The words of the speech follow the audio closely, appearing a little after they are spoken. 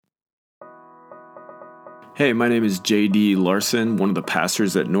Hey, my name is J.D. Larson, one of the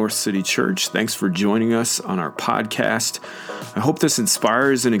pastors at North City Church. Thanks for joining us on our podcast. I hope this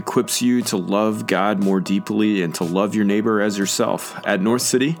inspires and equips you to love God more deeply and to love your neighbor as yourself. At North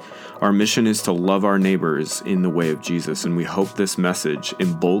City, our mission is to love our neighbors in the way of Jesus, and we hope this message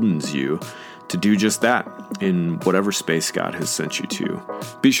emboldens you to do just that in whatever space God has sent you to.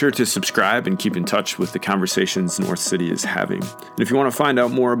 Be sure to subscribe and keep in touch with the conversations North City is having. And if you want to find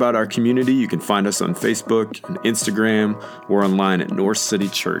out more about our community, you can find us on Facebook and Instagram or online at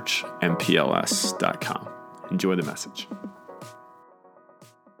northcitychurchmpls.com. Enjoy the message.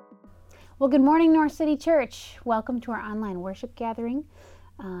 Well, good morning, North City Church. Welcome to our online worship gathering.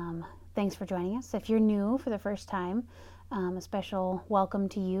 Thanks for joining us. If you're new for the first time, a special welcome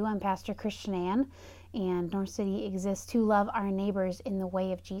to you. I'm Pastor Christian Ann, and North City exists to love our neighbors in the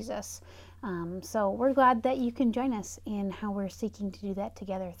way of Jesus. So we're glad that you can join us in how we're seeking to do that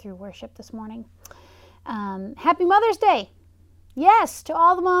together through worship this morning. Happy Mother's Day! Yes, to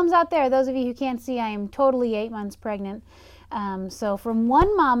all the moms out there. Those of you who can't see, I am totally 8 months pregnant. So from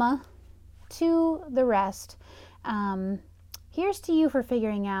one mama to the rest, here's to you for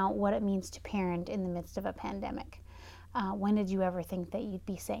figuring out what it means to parent in the midst of a pandemic. When did you ever think that you'd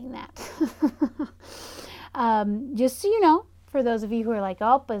be saying that? Just so you know, for those of you who are like,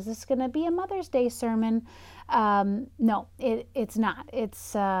 oh, is this going to be a Mother's Day sermon? No, it's not.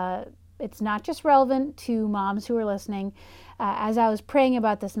 It's not just relevant to moms who are listening. As I was praying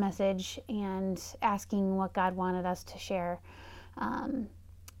about this message and asking what God wanted us to share,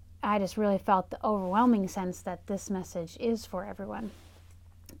 I just really felt the overwhelming sense that this message is for everyone,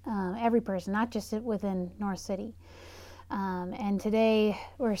 every person, not just within North City. And today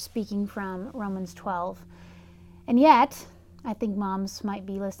we're speaking from Romans 12. And yet, I think moms might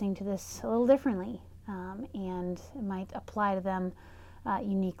be listening to this a little differently, and it might apply to them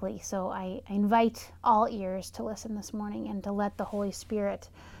uniquely. So I invite all ears to listen this morning and to let the Holy Spirit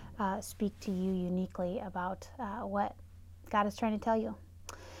speak to you uniquely about what God is trying to tell you.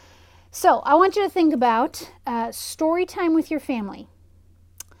 So I want you to think about story time with your family.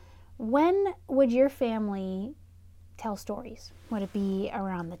 When would your family tell stories? Would it be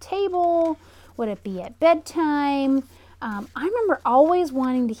around the table? Would it be at bedtime? I remember always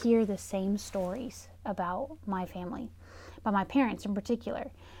wanting to hear the same stories about my family, about my parents in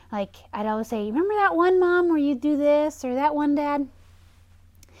particular. Like, I'd always say, remember that one mom where you do this, or that one dad?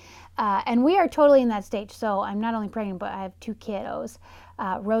 And we are totally in that stage. So I'm not only pregnant, but I have 2 kiddos.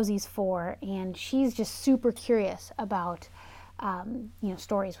 Rosie's 4, and she's just super curious about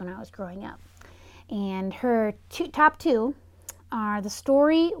stories when I was growing up. And her top 2 are the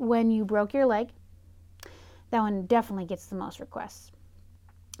story when you broke your leg. That one definitely gets the most requests.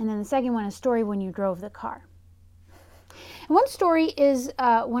 And then the second one is story when you drove the car. And one story is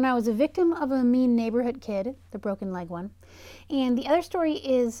when I was a victim of a mean neighborhood kid, the broken leg one. And the other story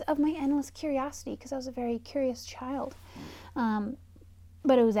is of my endless curiosity, because I was a very curious child.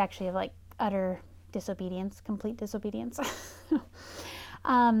 But it was actually of like utter disobedience, complete disobedience.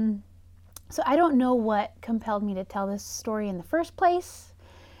 So I don't know what compelled me to tell this story in the first place.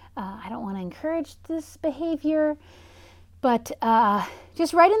 I don't want to encourage this behavior, but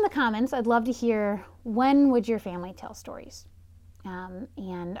just write in the comments. I'd love to hear, when would your family tell stories?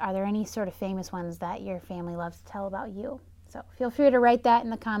 And are there any sort of famous ones that your family loves to tell about you? So feel free to write that in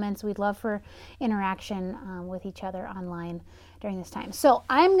the comments. We'd love for interaction with each other online during this time. So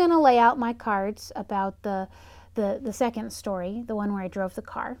I'm going to lay out my cards about the second story, the one where I drove the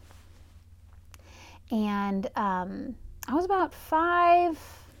car. And I was about 5,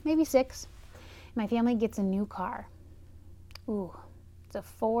 maybe 6. My family gets a new car. Ooh, it's a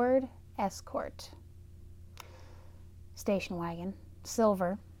Ford Escort. Station wagon,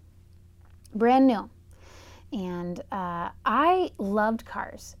 silver, brand new. And I loved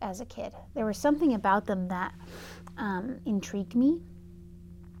cars as a kid. There was something about them that intrigued me.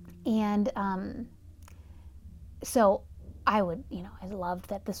 And so I loved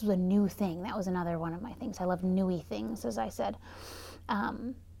that this was a new thing. That was another one of my things. I love newy things, as I said.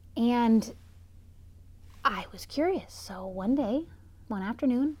 And I was curious. So one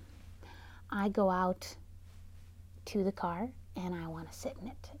afternoon, I go out to the car and I want to sit in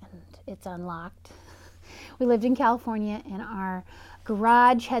it. And it's unlocked. We lived in California, and our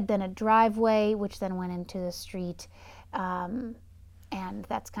garage had then a driveway, which then went into the street. And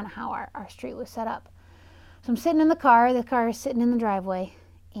that's kind of how our street was set up. So I'm sitting in the car is sitting in the driveway,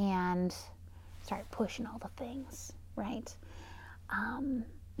 and start pushing all the things, right?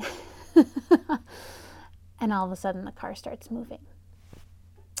 And all of a sudden the car starts moving.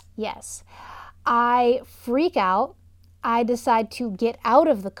 Yes. I freak out. I decide to get out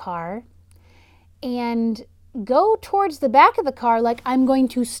of the car and go towards the back of the car like I'm going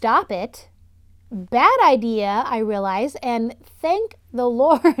to stop it. Bad idea, I realize, and thank the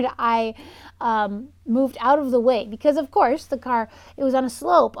Lord I moved out of the way, because of course the car, it was on a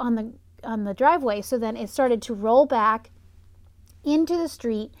slope on the driveway, so then it started to roll back into the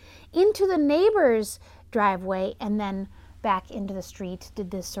street, into the neighbor's driveway, and then back into the street.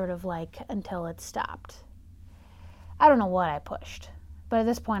 Did this sort of like until it stopped. I don't know what I pushed, but at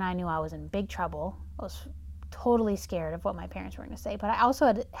this point I knew I was in big trouble. I was totally scared of what my parents were going to say, but I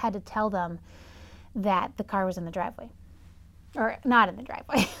also had to tell them that the car was in the driveway, or not in the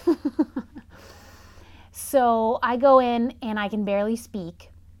driveway. So I go in and I can barely speak,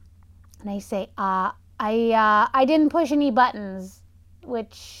 and I say, I didn't push any buttons,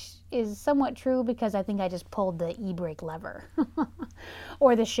 which is somewhat true because I think I just pulled the e-brake lever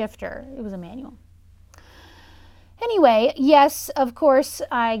or the shifter. It was a manual. Anyway, yes, of course,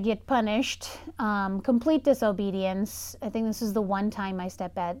 I get punished. Complete disobedience. I think this is the one time my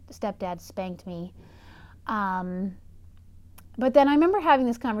stepdad spanked me. But then I remember having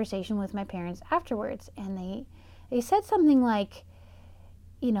this conversation with my parents afterwards, and they said something like,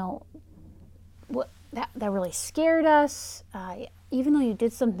 you know, that really scared us. Even though you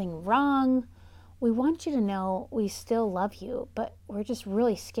did something wrong, we want you to know we still love you, but we're just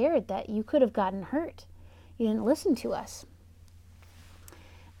really scared that you could have gotten hurt. You didn't listen to us.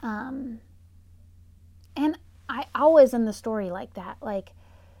 And I always in the story like that, like,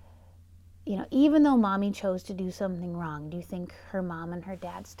 you know, even though mommy chose to do something wrong, do you think her mom and her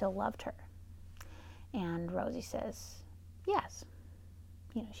dad still loved her? And Rosie says, yes.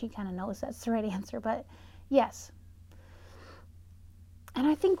 You know, she kind of knows that's the right answer, but yes. And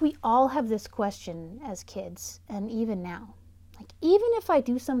I think we all have this question as kids, and even now. Like, even if I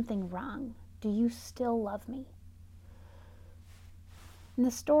do something wrong, do you still love me? And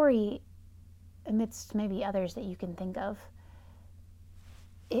the story, amidst maybe others that you can think of,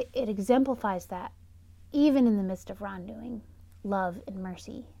 it exemplifies that even in the midst of wrongdoing, love and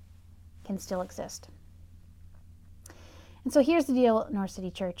mercy can still exist. And so here's the deal, North City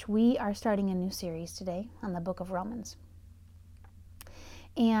Church. We are starting a new series today on the book of Romans.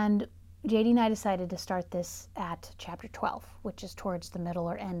 And JD and I decided to start this at chapter 12, which is towards the middle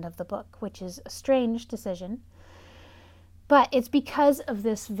or end of the book, which is a strange decision. But it's because of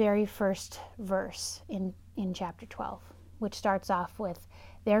this very first verse in chapter 12, which starts off with,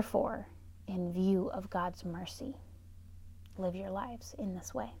 therefore, in view of God's mercy, live your lives in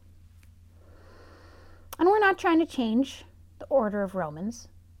this way. And we're not trying to change the order of Romans.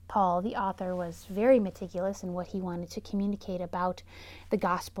 Paul, the author, was very meticulous in what he wanted to communicate about the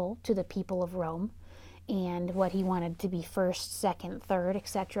gospel to the people of Rome and what he wanted to be first, second, third,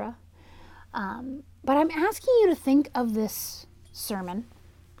 etc. But I'm asking you to think of this sermon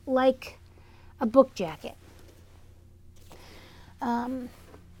like a book jacket. You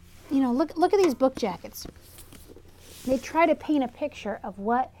know, look at these book jackets. They try to paint a picture of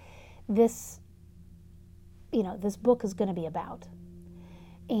what this book is going to be about.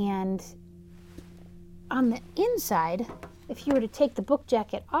 And on the inside, if you were to take the book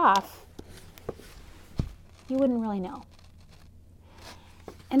jacket off, you wouldn't really know.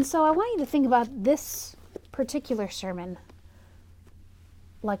 And so I want you to think about this particular sermon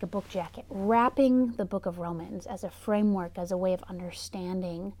like a book jacket, wrapping the book of Romans as a framework, as a way of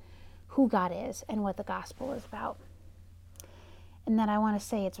understanding who God is and what the gospel is about. And then I want to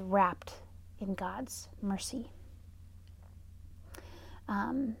say it's wrapped in God's mercy.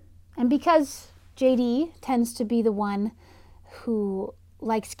 And because JD tends to be the one who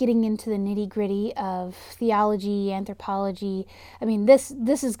likes getting into the nitty-gritty of theology, anthropology, I mean, this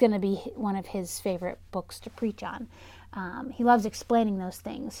is going to be one of his favorite books to preach on. He loves explaining those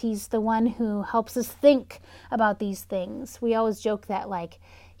things. He's the one who helps us think about these things. We always joke that, like,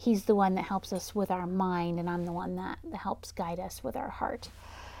 he's the one that helps us with our mind, and I'm the one that helps guide us with our heart.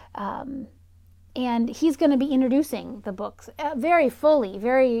 And he's going to be introducing the books very fully, he's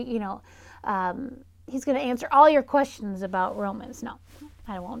going to answer all your questions about Romans. No,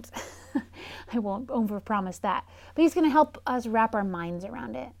 I won't. I won't overpromise that. But he's going to help us wrap our minds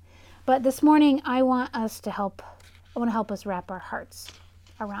around it. But this morning, I want to help us wrap our hearts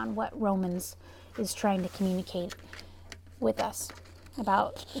around what Romans is trying to communicate with us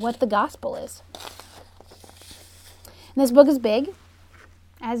about what the gospel is. And this book is big.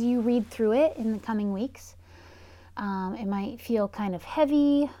 As you read through it in the coming weeks, it might feel kind of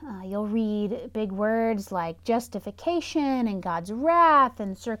heavy. You'll read big words like justification and God's wrath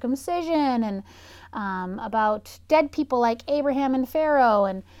and circumcision and about dead people like Abraham and Pharaoh.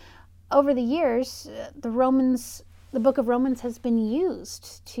 And over the years, the book of Romans has been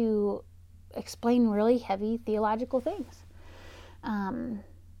used to explain really heavy theological things. And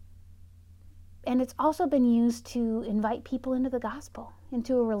it's also been used to invite people into the gospel,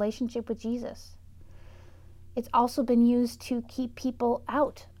 into a relationship with Jesus. It's also been used to keep people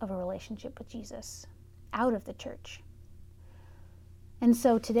out of a relationship with Jesus, out of the church. And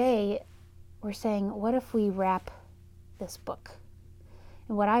so today we're saying, what if we wrap this book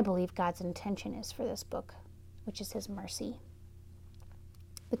and what I believe God's intention is for this book, which is his mercy?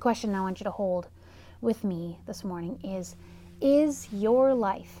 The question I want you to hold with me this morning is your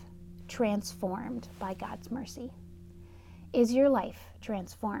life transformed by God's mercy? Is your life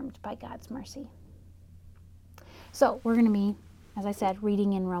transformed by God's mercy? So we're going to be, as I said,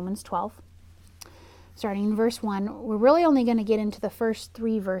 reading in Romans 12. Starting in verse 1, we're really only going to get into the first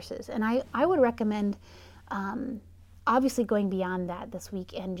 3 verses. And I would recommend obviously going beyond that this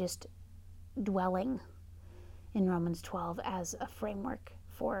week and just dwelling in Romans 12 as a framework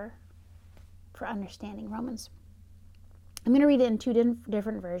for understanding Romans. I'm going to read it in 2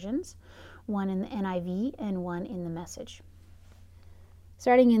 different versions, one in the NIV and one in the Message.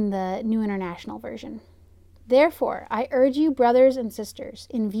 Starting in the New International Version. Therefore, I urge you, brothers and sisters,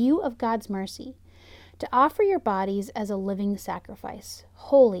 in view of God's mercy, to offer your bodies as a living sacrifice,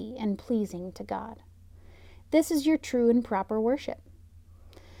 holy and pleasing to God. This is your true and proper worship.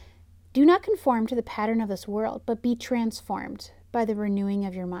 Do not conform to the pattern of this world, but be transformed by the renewing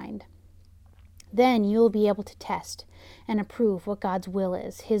of your mind. Then you will be able to test and approve what God's will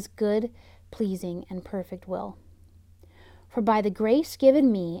is, his good, pleasing, and perfect will. For by the grace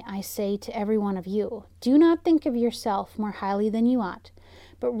given me, I say to every one of you, do not think of yourself more highly than you ought,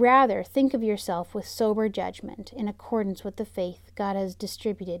 but rather think of yourself with sober judgment in accordance with the faith God has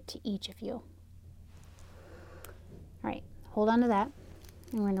distributed to each of you. All right, hold on to that.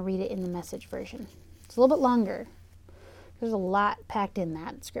 And we're going to read it in the Message version. It's a little bit longer. There's a lot packed in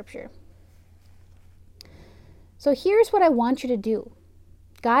that scripture. So here's what I want you to do.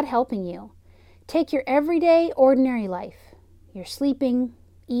 God helping you. Take your everyday, ordinary life. You're sleeping,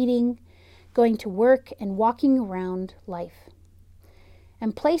 eating, going to work, and walking around life.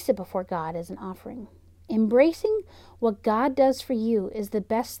 And place it before God as an offering. Embracing what God does for you is the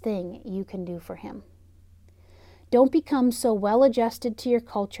best thing you can do for him. Don't become so well adjusted to your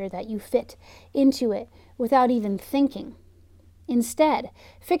culture that you fit into it without even thinking. Instead,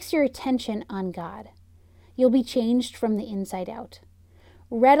 fix your attention on God. You'll be changed from the inside out.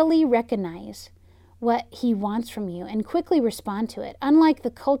 Readily recognize what he wants from you and quickly respond to it, unlike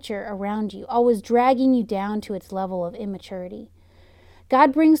the culture around you, always dragging you down to its level of immaturity.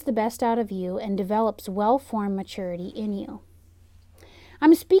 God brings the best out of you and develops well-formed maturity in you.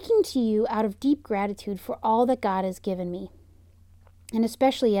 I'm speaking to you out of deep gratitude for all that God has given me, and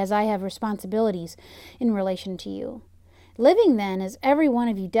especially as I have responsibilities in relation to you. Living then, as every one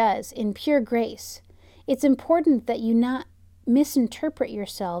of you does, in pure grace, it's important that you not misinterpret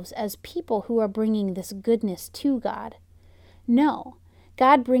yourselves as people who are bringing this goodness to God. No,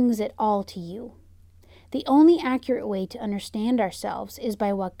 God brings it all to you. The only accurate way to understand ourselves is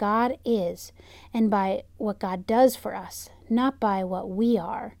by what God is and by what God does for us, not by what we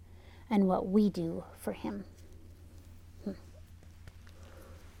are and what we do for him.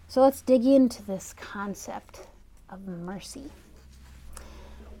 So let's dig into this concept of mercy.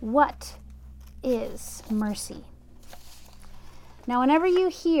 What is mercy? Now, whenever you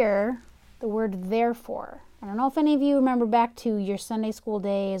hear the word therefore, I don't know if any of you remember back to your Sunday school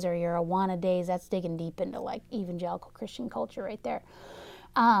days or your Awana days. That's digging deep into like evangelical Christian culture right there.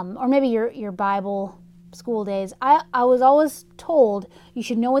 Or maybe your Bible school days. I was always told you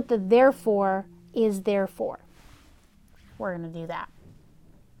should know what the therefore is there for. We're going to do that.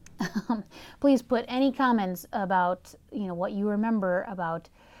 Please put any comments about what you remember about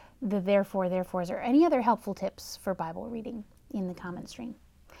the therefores, or any other helpful tips for Bible reading in the comment stream.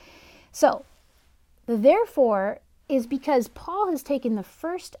 So, the therefore is because Paul has taken the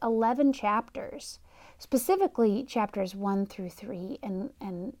first 11 chapters, specifically chapters 1 through 3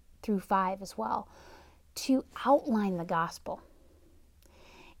 and through 5 as well, to outline the gospel.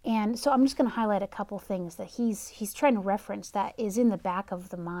 And so I'm just going to highlight a couple things that he's trying to reference that is in the back of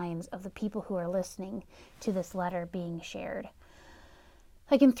the minds of the people who are listening to this letter being shared.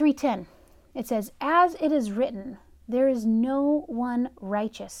 Like in 3:10, it says, "As it is written, there is no one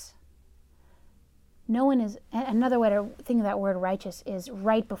righteous." No one is, another way to think of that word righteous is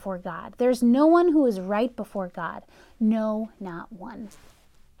right before God. There's no one who is right before God. No, not one.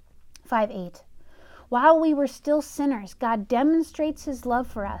 5:8. While we were still sinners, God demonstrates his love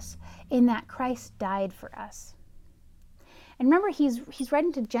for us in that Christ died for us. And remember, he's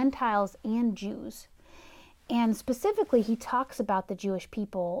writing to Gentiles and Jews. And specifically, he talks about the Jewish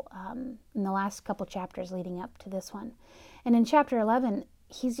people in the last couple chapters leading up to this one. And in chapter 11,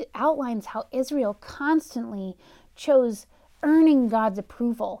 he outlines how Israel constantly chose earning God's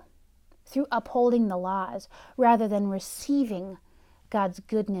approval through upholding the laws rather than receiving God's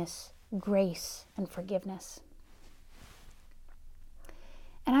goodness, grace, and forgiveness.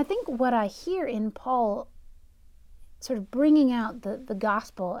 And I think what I hear in Paul sort of bringing out the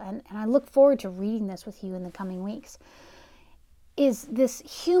gospel, and I look forward to reading this with you in the coming weeks, is this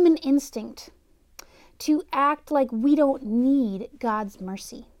human instinct to act like we don't need God's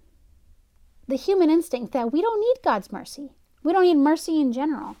mercy. The human instinct that we don't need God's mercy. We don't need mercy in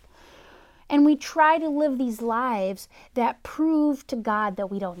general. And we try to live these lives that prove to God that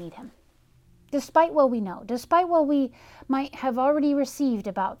we don't need him. Despite what we know, despite what we might have already received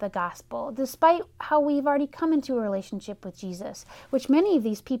about the gospel, despite how we've already come into a relationship with Jesus, which many of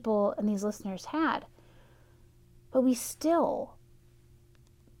these people and these listeners had, but we still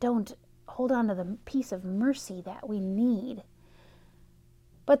don't hold on to the piece of mercy that we need.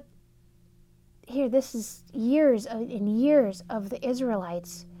 But here, this is years and years of the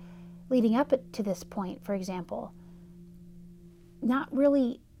Israelites leading up to this point, for example, not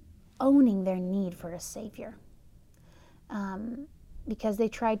really owning their need for a Savior, because they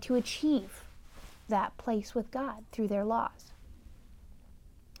tried to achieve that place with God through their laws.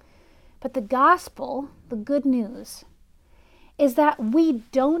 But the gospel, the good news, is that we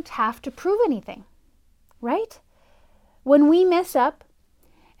don't have to prove anything, right? When we mess up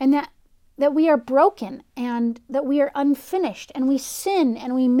and that we are broken and that we are unfinished and we sin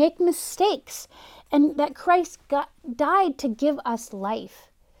and we make mistakes and that Christ died to give us life.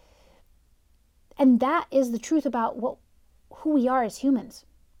 And that is the truth about who we are as humans.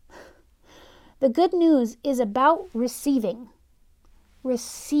 The good news is about receiving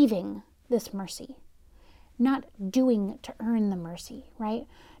this mercy, not doing to earn the mercy, right?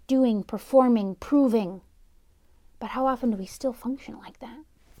 Doing, performing, proving. But how often do we still function like that?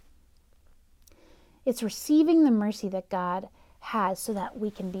 It's receiving the mercy that God has so that we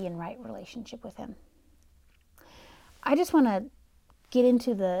can be in right relationship with him. I just want to get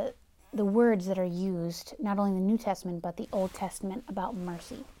into the words that are used, not only in the New Testament, but the Old Testament about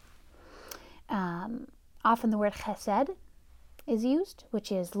mercy. Often the word chesed is used,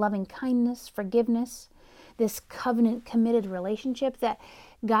 which is loving kindness, forgiveness, this covenant committed relationship, that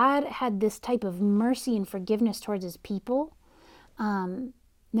God had this type of mercy and forgiveness towards his people, no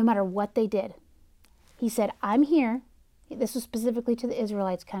matter what they did. He said, I'm here. This was specifically to the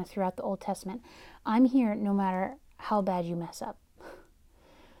Israelites kind of throughout the Old Testament. I'm here no matter how bad you mess up.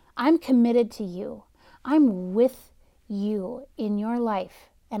 I'm committed to you. I'm with you in your life,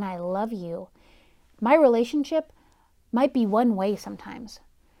 and I love you. My relationship might be one way sometimes,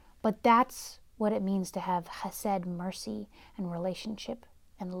 but that's what it means to have chesed, mercy, and relationship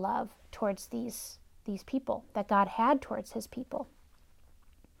and love towards these people that God had towards his people.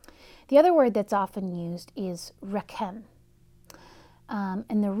 The other word that's often used is rechem.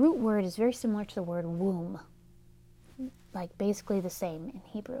 And the root word is very similar to the word womb, like basically the same in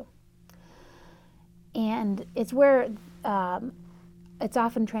Hebrew. And it's where it's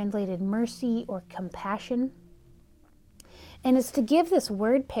often translated mercy or compassion. And it's to give this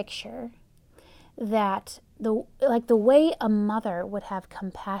word picture that the way a mother would have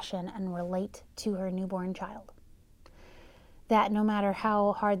compassion and relate to her newborn child. That no matter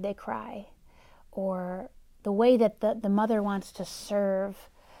how hard they cry, or the way that the mother wants to serve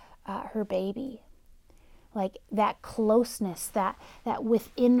her baby, like that closeness, that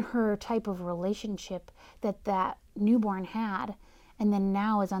within her type of relationship that newborn had, and then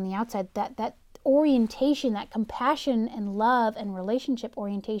now is on the outside, that orientation, that compassion and love and relationship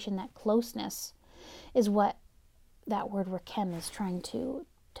orientation, that closeness is what that word rechem is trying to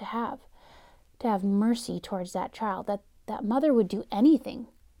have mercy towards that child, that mother would do anything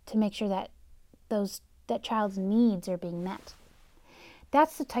to make sure that that child's needs are being met.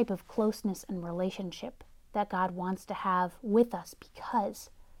 That's the type of closeness and relationship that God wants to have with us because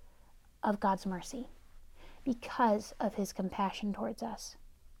of God's mercy, because of his compassion towards us.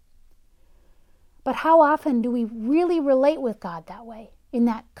 But how often do we really relate with God that way, in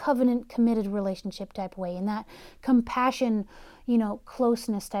that covenant committed relationship type way, in that compassion,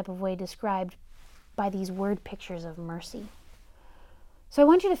 closeness type of way described by these word pictures of mercy? So I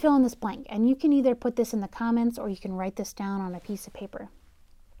want you to fill in this blank, and you can either put this in the comments or you can write this down on a piece of paper.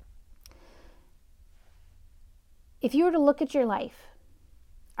 If you were to look at your life,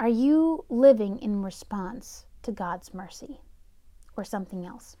 are you living in response to God's mercy or something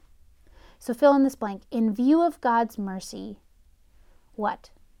else? So fill in this blank. In view of God's mercy, what?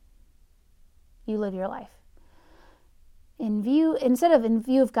 You live your life. instead of in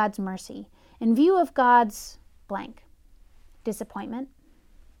view of God's mercy, in view of God's blank, disappointment,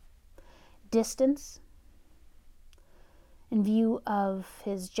 distance, in view of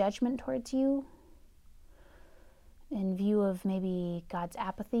his judgment towards you, in view of maybe God's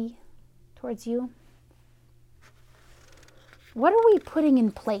apathy towards you. What are we putting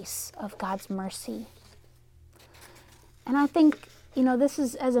in place of God's mercy? And I think, this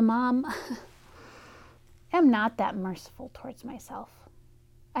is, as a mom, I am not that merciful towards myself.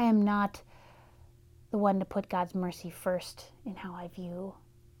 I am not the one to put God's mercy first in how I view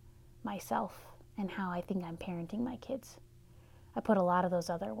myself and how I think I'm parenting my kids. I put a lot of those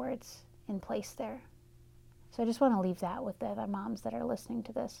other words in place there. So I just want to leave that with the other moms that are listening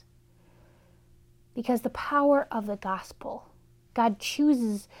to this. Because the power of the gospel, God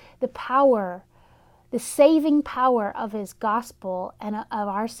chooses the power, the saving power of his gospel and of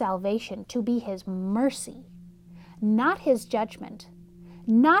our salvation to be his mercy, not his judgment,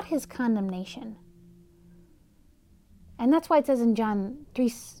 not his condemnation. And that's why it says in John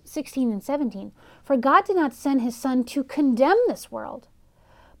 3:16 and 17, "For God did not send his Son to condemn this world,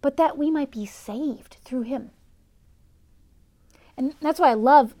 but that we might be saved through him." And that's why I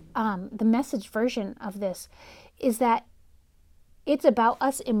love the Message version of this, is that it's about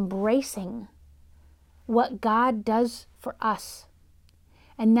us embracing what God does for us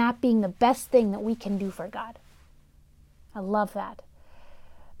and that being the best thing that we can do for God. I love that.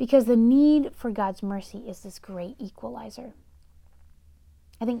 Because the need for God's mercy is this great equalizer.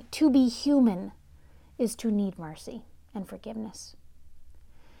 I think to be human is to need mercy and forgiveness.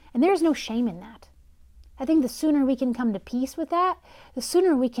 And there's no shame in that. I think the sooner we can come to peace with that, the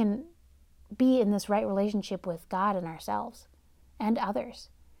sooner we can be in this right relationship with God and ourselves and others,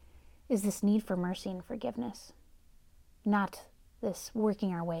 is this need for mercy and forgiveness, not this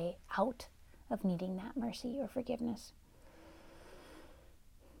working our way out of needing that mercy or forgiveness.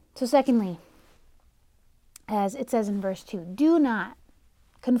 So secondly, as it says in verse 2, "Do not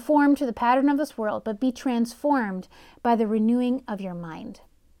conform to the pattern of this world, but be transformed by the renewing of your mind.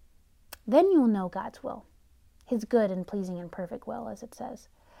 Then you will know God's will, his good and pleasing and perfect will," as it says.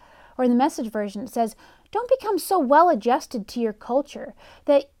 Or in the Message version, it says, "Don't become so well adjusted to your culture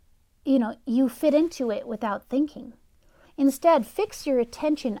that you fit into it without thinking. Instead, fix your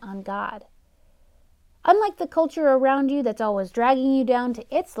attention on God. Unlike the culture around you that's always dragging you down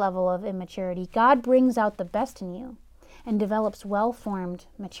to its level of immaturity, God brings out the best in you and develops well-formed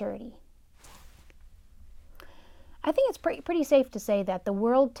maturity." I think it's pretty safe to say that the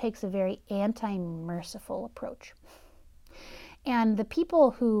world takes a very anti-merciful approach. And the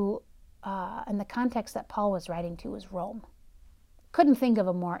people who, in the context that Paul was writing to, was Rome. Couldn't think of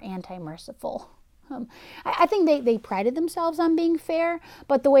a more anti-merciful. I think they prided themselves on being fair,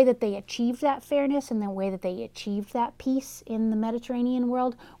 but the way that they achieved that fairness and the way that they achieved that peace in the Mediterranean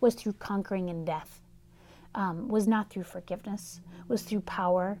world was through conquering and death. Was not through forgiveness, was through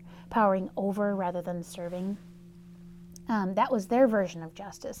powering over rather than serving. That was their version of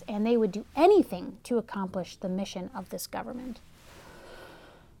justice, and they would do anything to accomplish the mission of this government.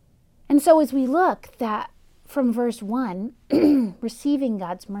 And so as we look that from verse 1, receiving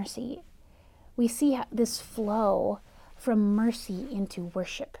God's mercy, we see this flow from mercy into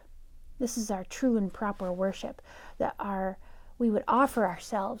worship. This is our true and proper worship, that we would offer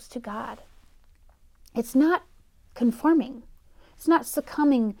ourselves to God. It's not conforming. It's not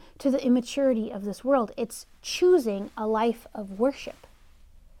succumbing to the immaturity of this world. It's choosing a life of worship.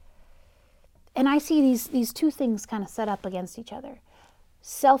 And I see these two things kind of set up against each other.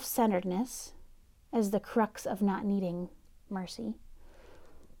 Self-centeredness as the crux of not needing mercy,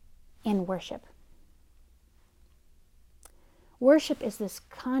 and worship. Worship is this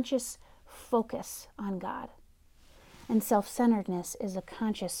conscious focus on God, and self-centeredness is a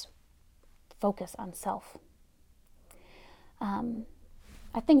conscious focus on self.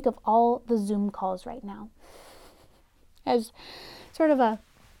 I think of all the Zoom calls right now as sort of a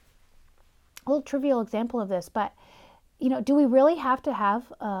little trivial example of this, but do we really have to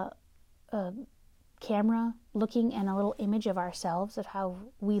have a camera looking and a little image of ourselves of how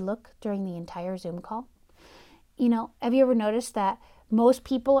we look during the entire Zoom call? Have you ever noticed that most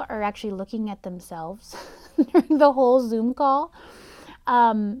people are actually looking at themselves during the whole Zoom call?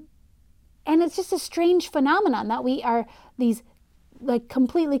 And it's just a strange phenomenon that we are these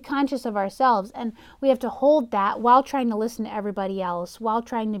completely conscious of ourselves, and we have to hold that while trying to listen to everybody else, while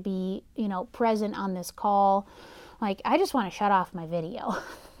trying to be, present on this call. I just want to shut off my video.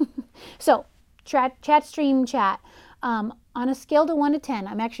 So, chat stream chat. On a scale to 1 to 10,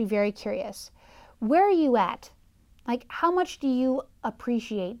 I'm actually very curious. Where are you at? How much do you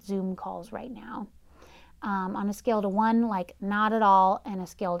appreciate Zoom calls right now? On a scale to 1, like not at all, and a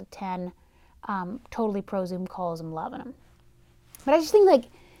scale to 10, totally pro Zoom calls, I'm loving them. But I just think, like,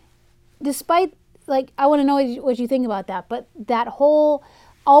 despite, like, I want to know what you think about that, but that whole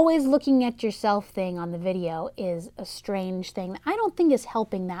always looking at yourself thing on the video is a strange thing that I don't think is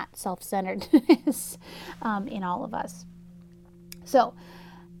helping that self-centeredness in all of us. So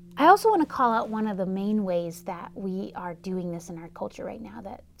I also want to call out one of the main ways that we are doing this in our culture right now,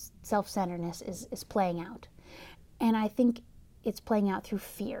 that self-centeredness is playing out. And I think it's playing out through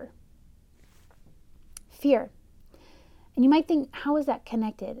fear. Fear. And you might think, how is that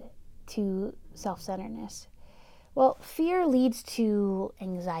connected to self-centeredness? Well, fear leads to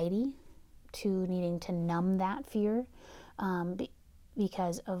anxiety, to needing to numb that fear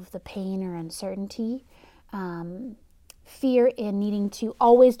because of the pain or uncertainty. Fear in needing to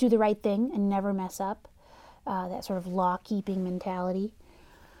always do the right thing and never mess up, that sort of law-keeping mentality.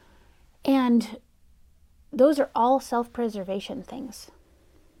 And those are all self-preservation things.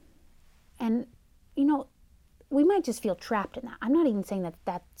 And, you know, we might just feel trapped in that. I'm not even saying that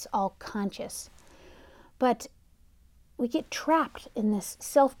that's all conscious. But we get trapped in this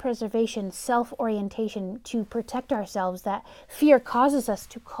self-preservation, self-orientation to protect ourselves, that fear causes us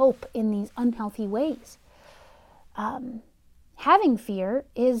to cope in these unhealthy ways. Having fear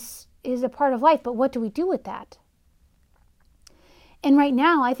is a part of life, but what do we do with that? And right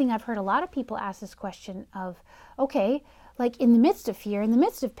now, I think I've heard a lot of people ask this question of, okay, like in the midst of fear, in the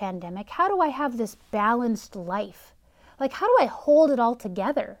midst of pandemic, how do I have this balanced life? Like, how do I hold it all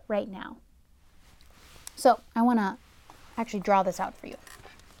together right now? So I want to actually draw this out for you.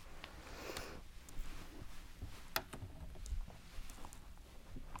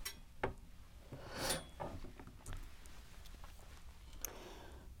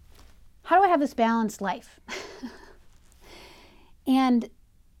 How do I have this balanced life? And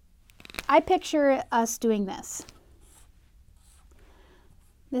I picture us doing this.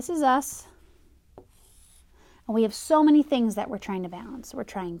 This is us. And we have so many things that we're trying to balance. We're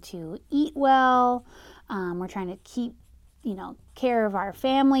trying to eat well. We're trying to keep, care of our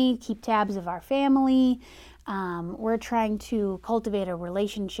family, keep tabs of our family. We're trying to cultivate a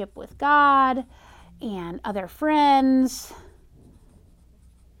relationship with God and other friends.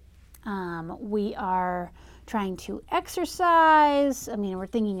 We are trying to exercise. We're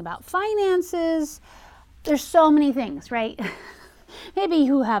thinking about finances. There's so many things, right? Maybe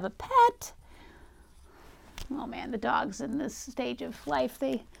you have a pet. Oh man, the dogs in this stage of life,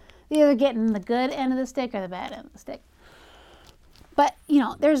 they're either getting the good end of the stick or the bad end of the stick. But,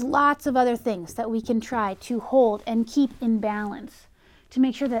 there's lots of other things that we can try to hold and keep in balance to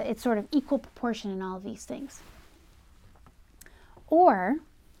make sure that it's sort of equal proportion in all of these things. Or,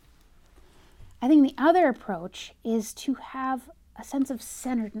 I think the other approach is to have a sense of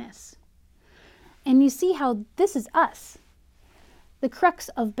centeredness. And you see how this is us. The crux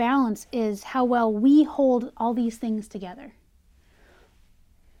of balance is how well we hold all these things together.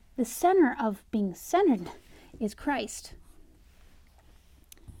 The center of being centered is Christ.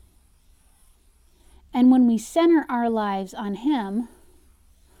 And when we center our lives on Him,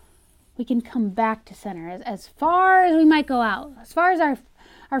 we can come back to center as far as we might go out, as far as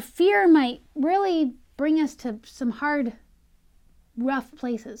our fear might really bring us to some hard, rough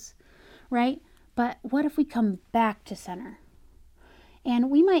places, right? But what if we come back to center?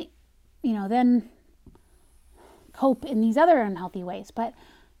 And we might, then cope in these other unhealthy ways, but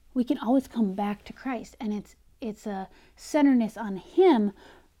we can always come back to Christ. And it's a centeredness on Him.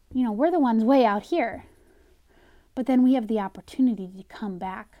 We're the ones way out here. But then we have the opportunity to come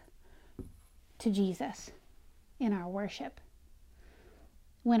back to Jesus in our worship.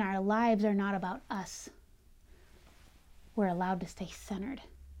 When our lives are not about us, we're allowed to stay centered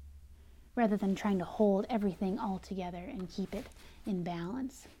rather than trying to hold everything all together and keep it in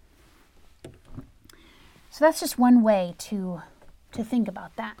balance. So that's just one way to think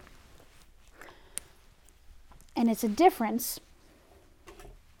about that. And it's a difference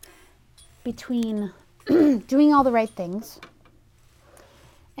between doing all the right things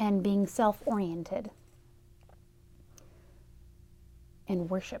and being self-oriented and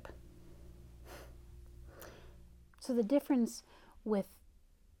worship. So the difference with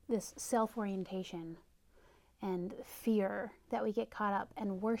this self-orientation and fear that we get caught up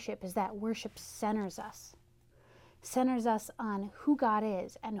and worship is that worship centers us on who God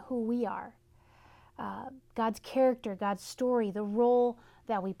is and who we are. God's character, God's story, the role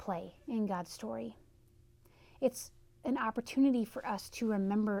that we play in God's story. It's an opportunity for us to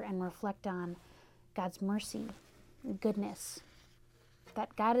remember and reflect on God's mercy and goodness,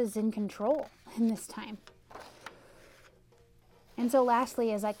 that God is in control in this time. And so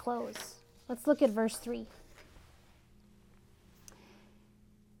lastly, as I close, Let's look at verse 3.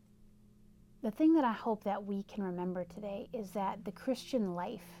 The thing that I hope that we can remember today is that the Christian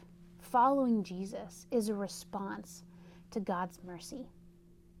life, following Jesus, is a response to God's mercy.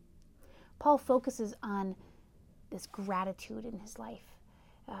 Paul focuses on this gratitude in his life.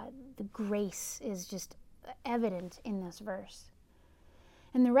 The grace is just evident in this verse.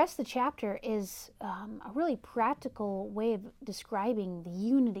 And the rest of the chapter is a really practical way of describing the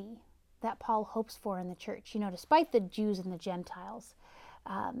unity that Paul hopes for in the church. Despite the Jews and the Gentiles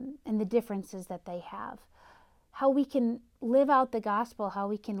and the differences that they have, how we can live out the gospel, how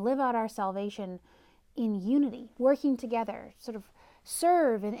we can live out our salvation in unity, working together, sort of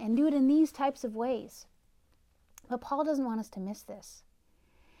serve and do it in these types of ways. But Paul doesn't want us to miss this,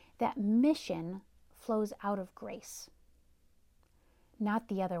 that mission flows out of grace, not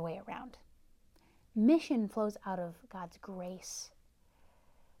the other way around. Mission flows out of God's grace.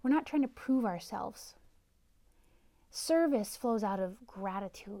 We're not trying to prove ourselves. Service flows out of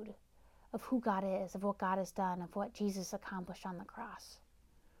gratitude of who God is, of what God has done, of what Jesus accomplished on the cross.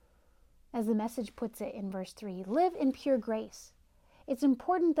 As the Message puts it in verse 3, live in pure grace. It's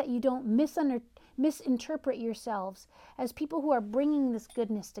important that you don't misinterpret yourselves as people who are bringing this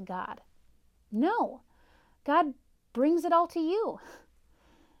goodness to God. No, God brings it all to you.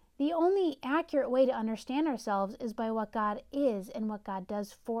 The only accurate way to understand ourselves is by what God is and what God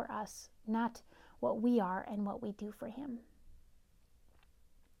does for us, not what we are and what we do for Him.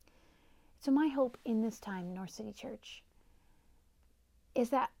 So my hope in this time, North City Church, is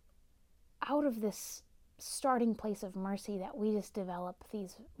that out of this starting place of mercy that we just develop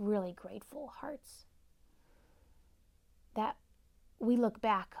these really grateful hearts. That we look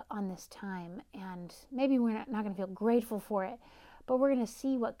back on this time and maybe we're not going to feel grateful for it, but we're going to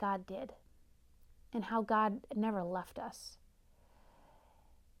see what God did and how God never left us,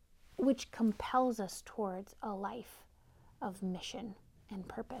 which compels us towards a life of mission and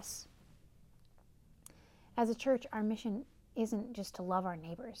purpose. As a church, our mission isn't just to love our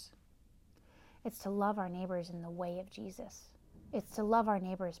neighbors. It's to love our neighbors in the way of Jesus. It's to love our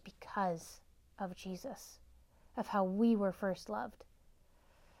neighbors because of Jesus, of how we were first loved.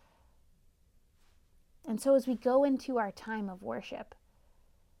 And so as we go into our time of worship,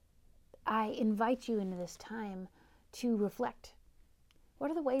 I invite you into this time to reflect.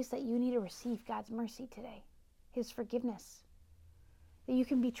 What are the ways that you need to receive God's mercy today? His forgiveness. That you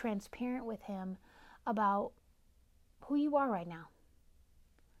can be transparent with Him about who you are right now.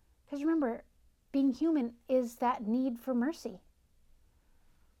 Because remember, being human is that need for mercy.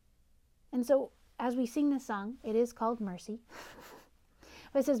 And so as we sing this song, it is called Mercy.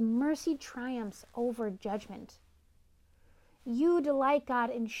 But it says, mercy triumphs over judgment. You delight, God,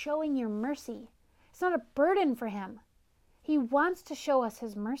 in showing your mercy. It's not a burden for Him. He wants to show us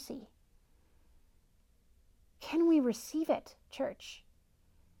His mercy. Can we receive it, church?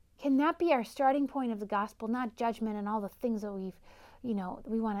 Can that be our starting point of the gospel, not judgment and all the things that we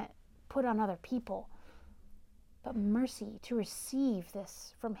want to put on other people, but mercy, to receive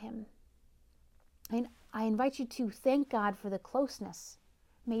this from Him. And I invite you to thank God for the closeness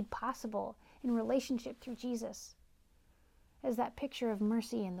made possible in relationship through Jesus, as that picture of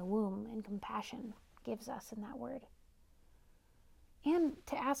mercy in the womb and compassion gives us in that word. And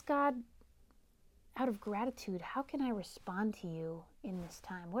to ask God, out of gratitude, how can I respond to you in this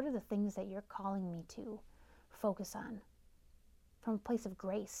time? What are the things that you're calling me to focus on from a place of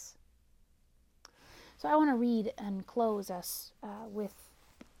grace? So I want to read and close us with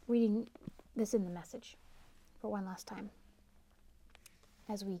reading this in the Message for one last time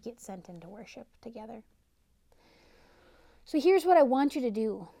as we get sent into worship together. So here's what I want you to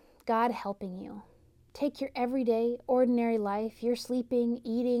do, God helping you. Take your everyday, ordinary life, your sleeping,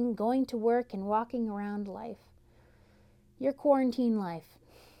 eating, going to work, and walking around life, your quarantine life,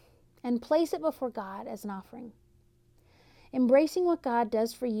 and place it before God as an offering. Embracing what God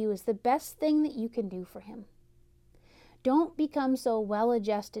does for you is the best thing that you can do for Him. Don't become so well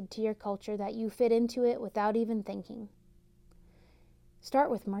adjusted to your culture that you fit into it without even thinking.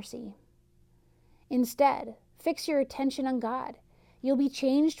 Start with mercy. Instead, fix your attention on God. You'll be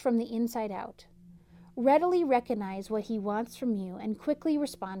changed from the inside out. Readily recognize what He wants from you and quickly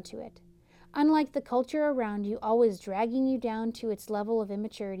respond to it. Unlike the culture around you always dragging you down to its level of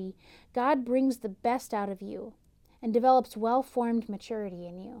immaturity, God brings the best out of you and develops well-formed maturity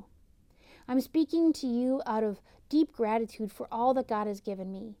in you. I'm speaking to you out of deep gratitude for all that God has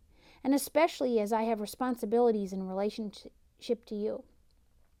given me, and especially as I have responsibilities in relationship to you.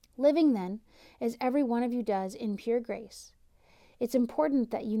 Living then, as every one of you does, in pure grace. It's important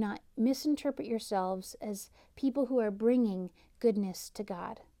that you not misinterpret yourselves as people who are bringing goodness to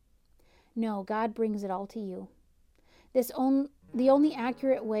God. No, God brings it all to you. The only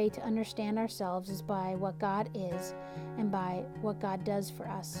accurate way to understand ourselves is by what God is and by what God does for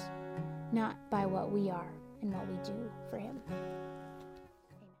us, not by what we are and what we do for Him.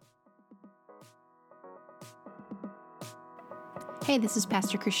 Hey, this is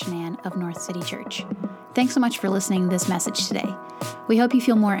Pastor Christian Ann of North City Church. Thanks so much for listening to this message today. We hope you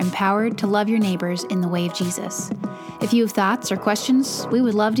feel more empowered to love your neighbors in the way of Jesus. If you have thoughts or questions, we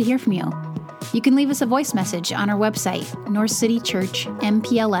would love to hear from you. You can leave us a voice message on our website,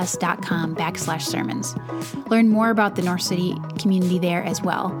 northcitychurchmpls.com/sermons. Learn more about the North City community there as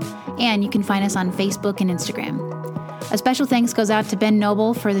well. And you can find us on Facebook and Instagram. A special thanks goes out to Ben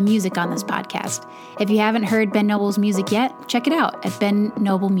Noble for the music on this podcast. If you haven't heard Ben Noble's music yet, check it out at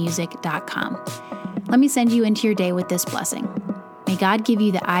bennoblemusic.com. Let me send you into your day with this blessing. May God give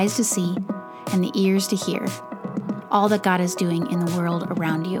you the eyes to see and the ears to hear all that God is doing in the world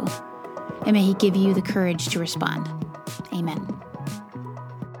around you. And may He give you the courage to respond. Amen.